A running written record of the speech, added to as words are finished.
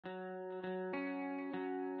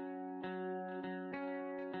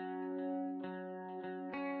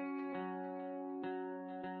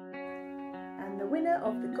winner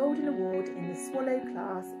of the Golden Award in the Swallow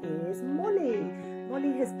class is Molly.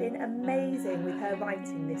 Molly has been amazing with her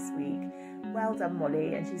writing this week. Well done,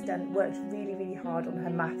 Molly, and she's worked really hard on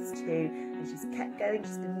her maths too, and she's kept going.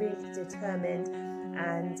 She's been really determined,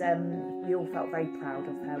 and we all felt very proud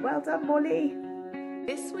of her. Well done, Molly.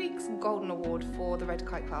 This week's Golden Award for the Red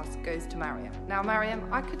Kite class goes to Mariam. Now, Mariam,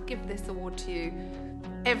 I could give this award to you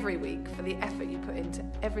every week for the effort you put into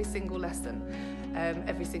every single lesson,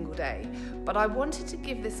 every single day. But I wanted to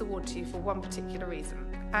give this award to you for one particular reason,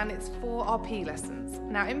 and it's for our PE lessons.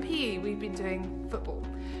 Now, in PE, we've been doing football,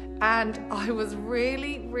 and I was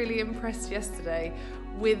really impressed yesterday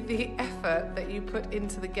with the effort that you put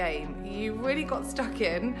into the game. You really got stuck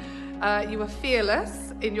in. You were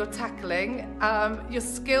fearless in your tackling. Your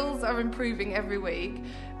skills are improving every week,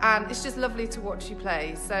 and it's just lovely to watch you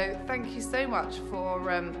play. So thank you so much for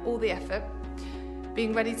all the effort,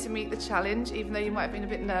 being ready to meet the challenge, even though you might have been a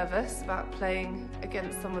bit nervous about playing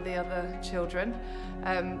against some of the other children.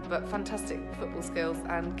 But fantastic football skills,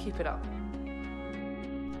 and keep it up.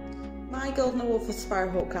 My Golden Award for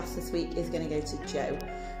Sparrowhawk class this week is going to go to Jo.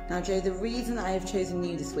 Now Jo, the reason I have chosen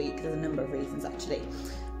you this week, there's a number of reasons actually,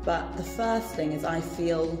 but the first thing is I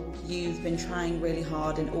feel you've been trying really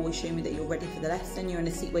hard and always showing me that you're ready for the lesson. You're in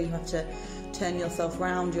a seat where you have to turn yourself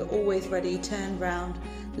round, you're always ready, turned round,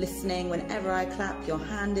 listening. Whenever I clap, your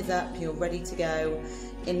hand is up, you're ready to go.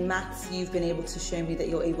 In maths, you've been able to show me that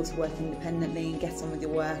you're able to work independently and get on with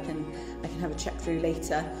your work, and I can have a check through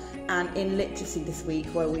later. And in literacy this week,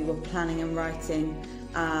 where we were planning and writing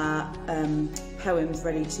poems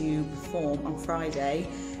ready to perform on Friday,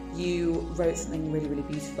 you wrote something really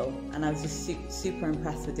beautiful, and I was just super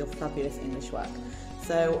impressed with your fabulous English work.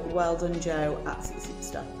 So well done, Jo, absolute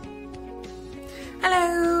superstar.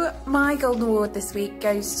 Hello, my Golden Award this week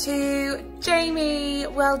goes to Jamie.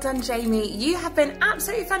 Well done, Jamie. You have been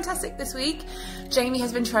absolutely fantastic this week. Jamie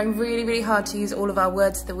has been trying really hard to use all of our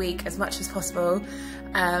words of the week as much as possible.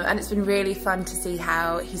 And it's been really fun to see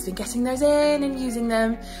how he's been getting those in and using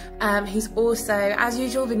them. He's also, as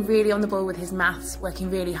usual, been really on the ball with his maths,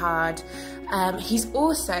 working really hard. He's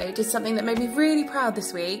also did something that made me really proud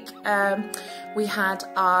this week. We had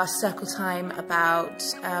our circle time about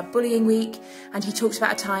bullying week, and he talked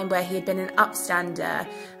about a time where he had been an upstander,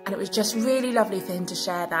 and it was just really lovely for him to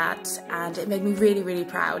share that, and it made me really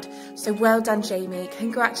proud. So well done, Jamie.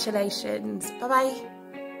 Congratulations. Bye-bye.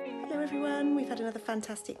 Hello everyone, we've had another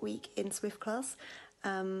fantastic week in Swift class.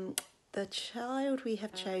 The child we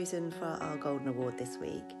have chosen for our Golden Award this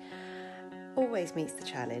week always meets the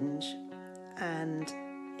challenge, and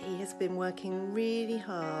he has been working really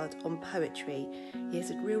hard on poetry. He has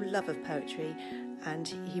a real love of poetry, and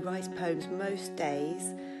he writes poems most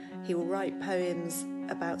days. He will write poems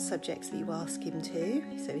about subjects that you ask him to.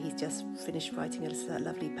 So he's just finished writing a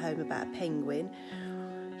lovely poem about a penguin.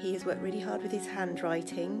 He has worked really hard with his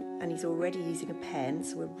handwriting, and he's already using a pen,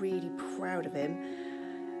 so we're really proud of him.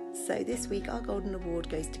 So this week our Golden Award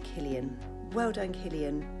goes to Killian. Well done,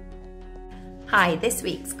 Killian. Hi, this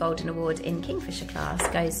week's Golden Award in Kingfisher class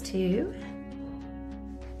goes to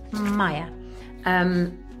Maya.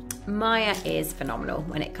 Maya is phenomenal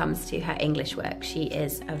when it comes to her English work. She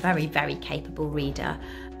is a very capable reader,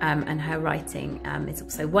 and her writing is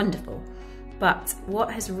also wonderful. But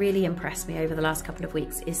what has really impressed me over the last couple of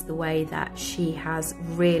weeks is the way that she has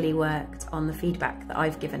really worked on the feedback that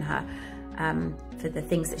I've given her for the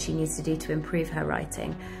things that she needs to do to improve her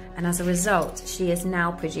writing. And as a result, she is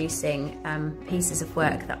now producing pieces of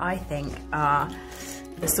work that I think are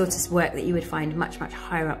the sort of work that you would find much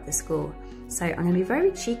higher up the school. So I'm going to be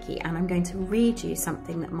very cheeky, and I'm going to read you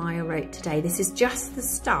something that Maya wrote today. This is just the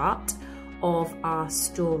start of our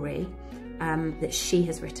story that she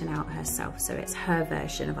has written out herself. So it's her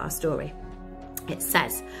version of our story. It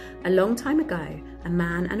says, a long time ago, a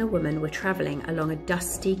man and a woman were travelling along a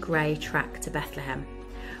dusty grey track to Bethlehem.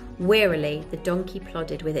 Wearily, the donkey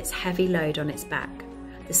plodded with its heavy load on its back.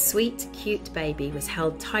 The sweet, cute baby was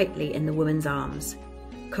held tightly in the woman's arms.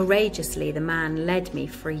 Courageously, the man led me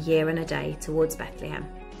for a year and a day towards Bethlehem.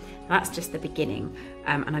 That's just the beginning,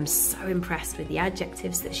 and I'm so impressed with the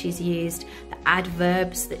adjectives that she's used, the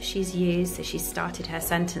adverbs that she's used. So she's started her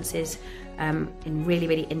sentences in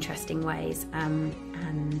really interesting ways,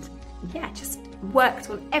 and yeah, just worked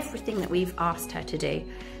on everything that we've asked her to do.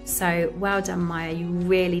 So well done, Maya, you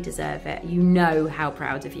really deserve it. You know how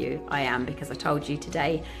proud of you I am, because I told you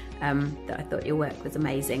today that I thought your work was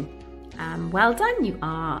amazing. Well done, you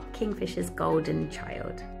are Kingfisher's golden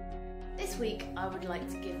child. This week I would like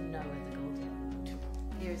to give Noah the Golden Award.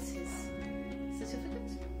 Here's his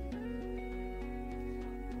certificate.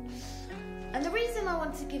 And the reason I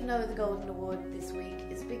want to give Noah the Golden Award this week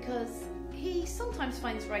is because he sometimes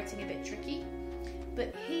finds writing a bit tricky,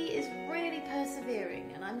 but he is really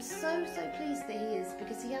persevering, and I'm so pleased that he is,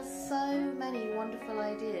 because he has so many wonderful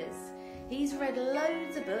ideas. He's read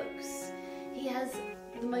loads of books. He has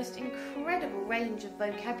the most incredible range of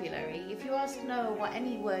vocabulary. If you ask Noah what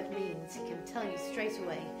any word means, he can tell you straight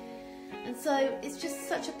away. And so it's just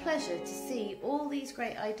such a pleasure to see all these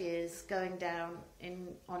great ideas going down in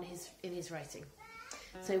his writing.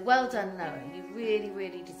 So well done, Noah. You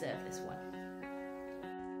really deserve this one.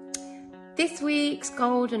 This week's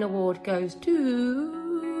Golden Award goes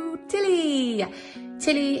to Tilly.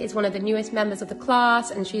 Tilly is one of the newest members of the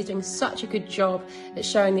class, and she's doing such a good job at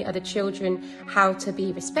showing the other children how to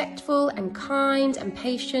be respectful and kind and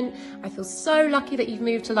patient. I feel so lucky that you've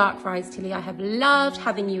moved to Larkrise, Tilly. I have loved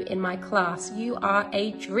having you in my class. You are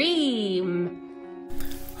a dream.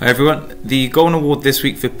 Hi everyone, the Golden Award this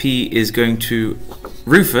week for P is going to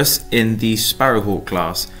Rufus in the Sparrowhawk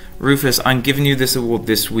class. Rufus, I'm giving you this award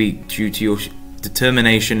this week due to your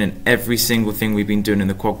determination in every single thing we've been doing in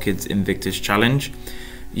the Quad Kids Invictus Challenge.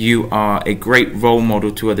 You are a great role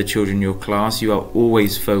model to other children in your class. You are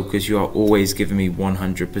always focused. You are always giving me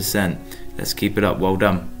 100%. Let's keep it up. Well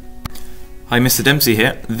done. Hi, Mr. Dempsey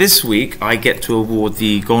here. This week I get to award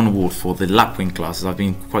the Golden Award for the Lapwing classes. I've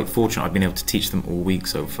been quite fortunate. I've been able to teach them all week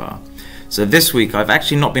so far. So this week I've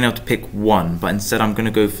actually not been able to pick one, but instead I'm going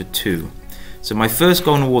to go for two. So my first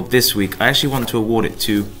Golden Award this week, I actually want to award it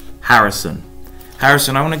to Harrison.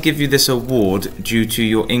 Harrison, I want to give you this award due to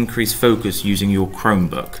your increased focus using your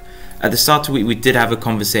Chromebook. At the start of the week we did have a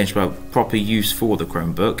conversation about proper use for the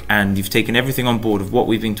Chromebook, and you've taken everything on board of what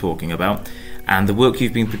we've been talking about, and the work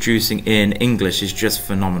you've been producing in English is just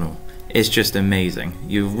phenomenal. It's just amazing.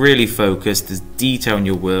 You're really focused, there's detail in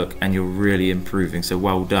your work, and you're really improving, so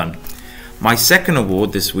well done. My second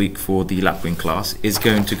award this week for the Lapwing class is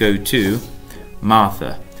going to go to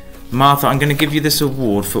Martha. Martha, I'm going to give you this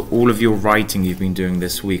award for all of your writing you've been doing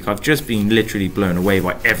this week. I've just been literally blown away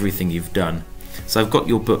by everything you've done. So I've got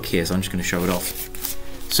your book here, so I'm just going to show it off.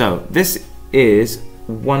 So this is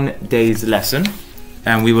one day's lesson,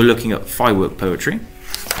 and we were looking at firework poetry.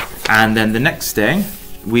 And then the next day,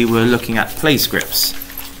 we were looking at play scripts.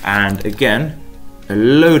 And again, a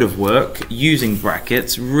load of work using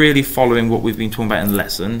brackets, really following what we've been talking about in the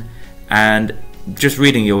lesson. And just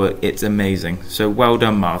reading your work, it's amazing. So well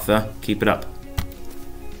done, Martha. Keep it up.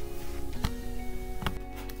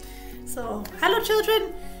 So, hello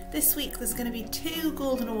children. This week there's going to be two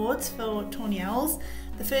Golden Awards for Tony Owls.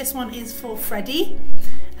 The first one is for Freddie.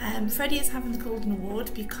 Freddie is having the Golden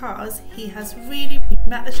Award because he has really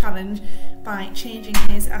met the challenge by changing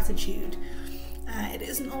his attitude. It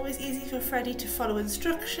isn't always easy for Freddie to follow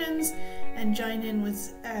instructions and join in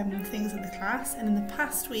with things in the class, and in the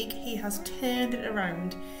past week he has turned it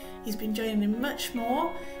around. He's been joining in much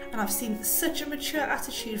more, and I've seen such a mature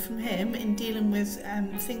attitude from him in dealing with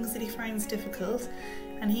things that he finds difficult,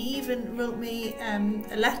 and he even wrote me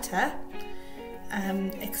a letter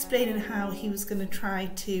explaining how he was going to try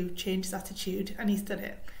to change his attitude, and he's done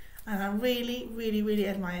it. And I really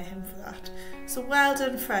admire him for that. So well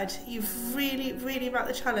done, Fred. You've really met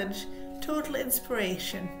the challenge. Total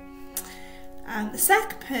inspiration. And the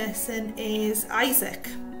second person is Isaac.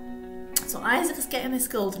 So Isaac is getting this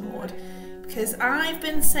Golden Award because I've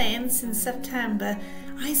been saying since September,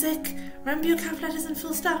 Isaac, remember your cap letters and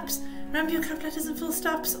full stops. Remember your cap letters and full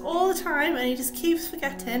stops all the time, and he just keeps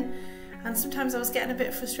forgetting. And sometimes I was getting a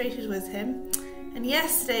bit frustrated with him. And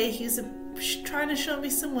yesterday he was trying to show me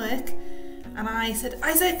some work, and I said,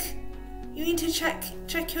 Isaac, you need to check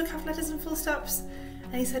your cap letters and full stops.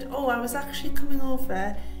 And he said, oh, I was actually coming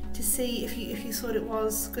over to see if you thought it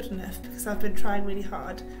was good enough, because I've been trying really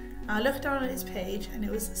hard. And I looked down at his page and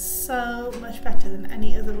it was so much better than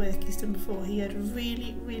any other work he's done before. He had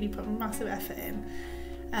really put massive effort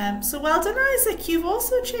in. So well done, Isaac. You've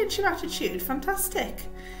also changed your attitude. Fantastic.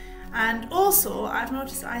 And also I've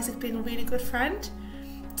noticed Isaac being a really good friend.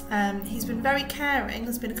 He's been very caring.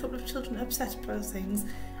 There's been a couple of children upset about things,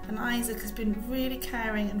 and Isaac has been really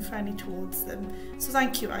caring and friendly towards them. So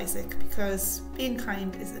thank you, Isaac, because being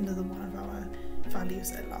kind is another one of our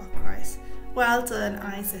values at Larkrise. Well done,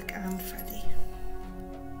 Isaac and Freddie.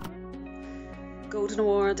 Golden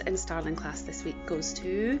Award in Starling class this week goes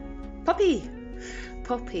to Poppy.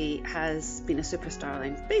 Poppy has been a super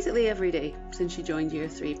starling basically every day since she joined year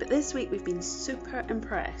 3, but this week we've been super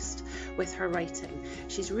impressed with her writing.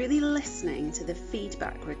 She's really listening to the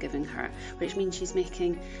feedback we're giving her, which means she's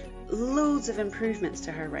making loads of improvements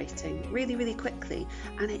to her writing really, really quickly,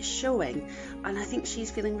 and it's showing, and I think she's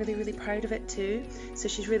feeling really, really proud of it too. So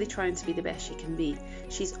she's really trying to be the best she can be.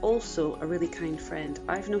 She's also a really kind friend.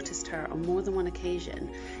 I've noticed her on more than one occasion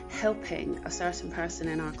helping a certain person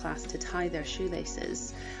in our class to tie their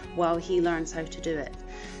shoelaces while he learns how to do it.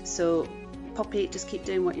 So Poppy, just keep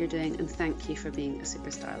doing what you're doing, and thank you for being a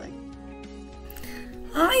super starling.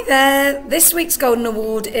 Hi there! This week's Golden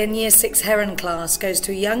Award in Year 6 Heron class goes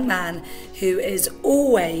to a young man who is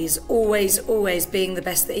always being the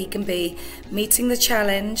best that he can be, meeting the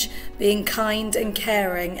challenge, being kind and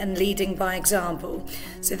caring and leading by example.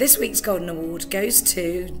 So this week's Golden Award goes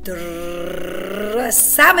to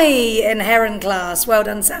Sammy in Heron class. Well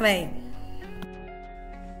done, Sammy!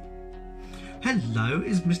 Hello,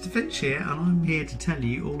 it's Mr. Finch here, and I'm here to tell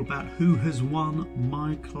you all about who has won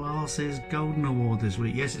my class's Golden Award this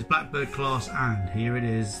week. Yes, it's Blackbird class, and here it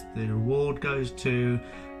is. The award goes to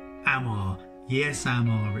Amar. Yes,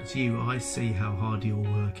 Amar, it's you. I see how hard you're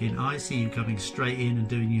working. I see you coming straight in and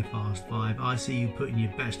doing your fast five. I see you putting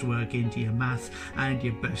your best work into your maths and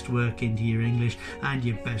your best work into your English and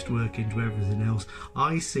your best work into everything else.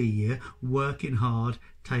 I see you working hard,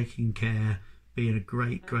 taking care, being a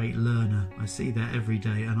great learner. I see that every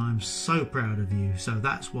day, and I'm so proud of you. So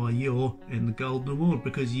that's why you're in the Golden Award,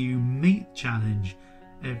 because you meet challenge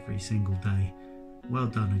every single day. Well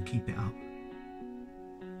done, and keep it up.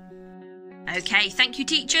 Okay, thank you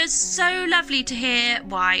teachers. So lovely to hear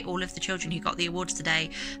why all of the children who got the awards today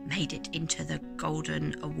made it into the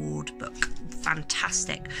Golden Award book.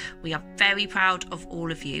 Fantastic. We are very proud of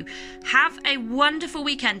all of you. Have a wonderful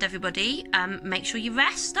weekend, everybody. Make sure you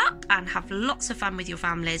rest up and have lots of fun with your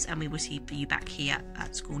families, and we will see you back here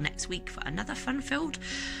at school next week for another fun-filled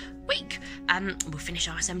week. We'll finish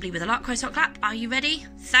our assembly with a Lark Crow Sock Clap. Are you ready?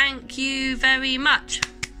 Thank you very much.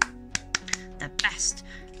 The best.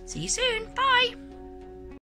 See you soon. Bye.